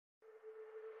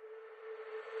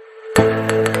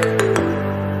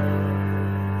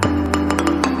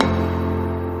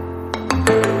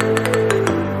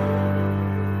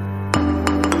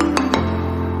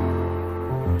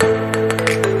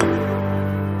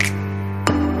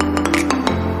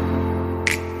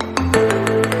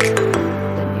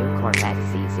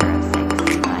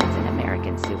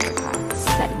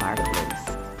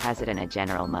president of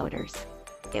General Motors.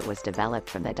 It was developed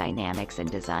from the dynamics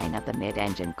and design of the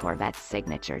mid-engine Corvette's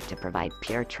signature to provide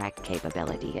pure track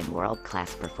capability and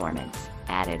world-class performance,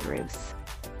 added Roos.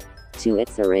 To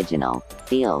its original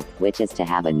feel, which is to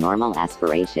have a normal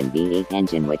aspiration V8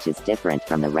 engine which is different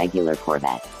from the regular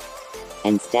Corvette.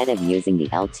 Instead of using the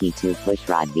LT2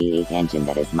 pushrod V8 engine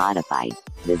that is modified,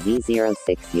 the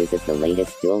Z06 uses the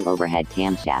latest dual overhead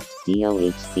camshaft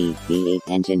DOHC V8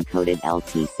 engine-coated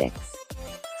LT6.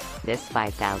 This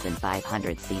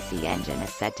 5,500cc engine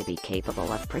is said to be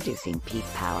capable of producing peak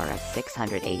power of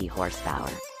 680 horsepower,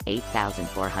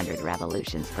 8,400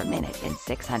 revolutions per minute and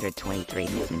 623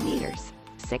 Nm,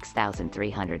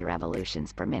 6,300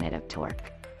 revolutions per minute of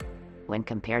torque. When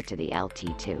compared to the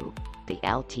LT2, the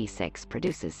LT6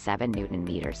 produces 7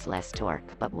 Nm less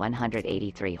torque but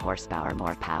 183 horsepower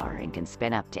more power and can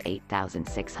spin up to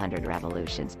 8,600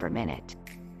 revolutions per minute.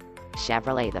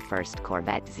 Chevrolet, the first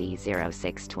Corvette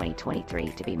Z06 2023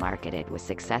 to be marketed, was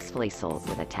successfully sold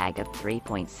with a tag of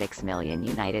 $3.6 million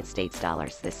United States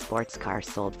dollars. This sports car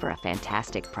sold for a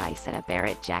fantastic price at a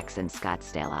Barrett-Jackson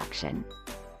Scottsdale auction.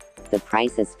 The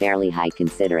price is fairly high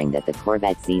considering that the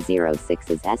Corvette Z06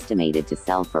 is estimated to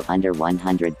sell for under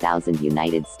 $100,000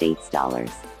 United States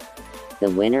dollars.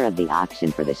 The winner of the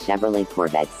auction for the Chevrolet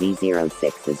Corvette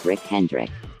Z06 is Rick Hendrick,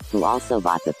 who also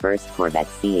bought the first Corvette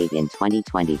C8 in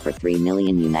 2020 for $3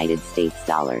 million United States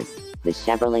dollars. The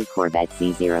Chevrolet Corvette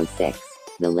Z06,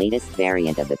 the latest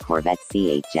variant of the Corvette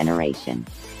C8 generation.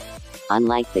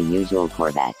 Unlike the usual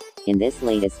Corvette, in this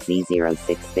latest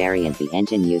Z06 variant the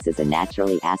engine uses a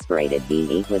naturally aspirated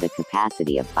V8 with a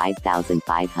capacity of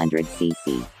 5,500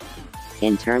 cc.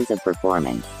 In terms of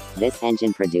performance, this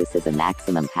engine produces a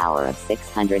maximum power of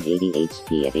 680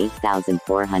 HP at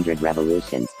 8,400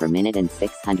 revolutions per minute and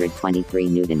 623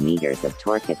 Nm of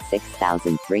torque at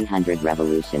 6,300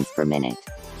 revolutions per minute.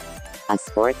 A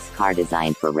sports car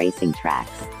designed for racing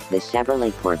tracks, the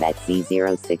Chevrolet Corvette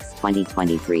Z06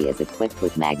 2023 is equipped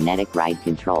with magnetic ride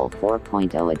control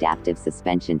 4.0 adaptive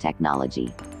suspension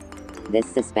technology. This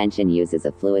suspension uses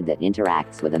a fluid that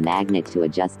interacts with a magnet to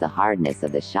adjust the hardness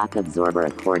of the shock absorber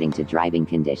according to driving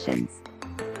conditions.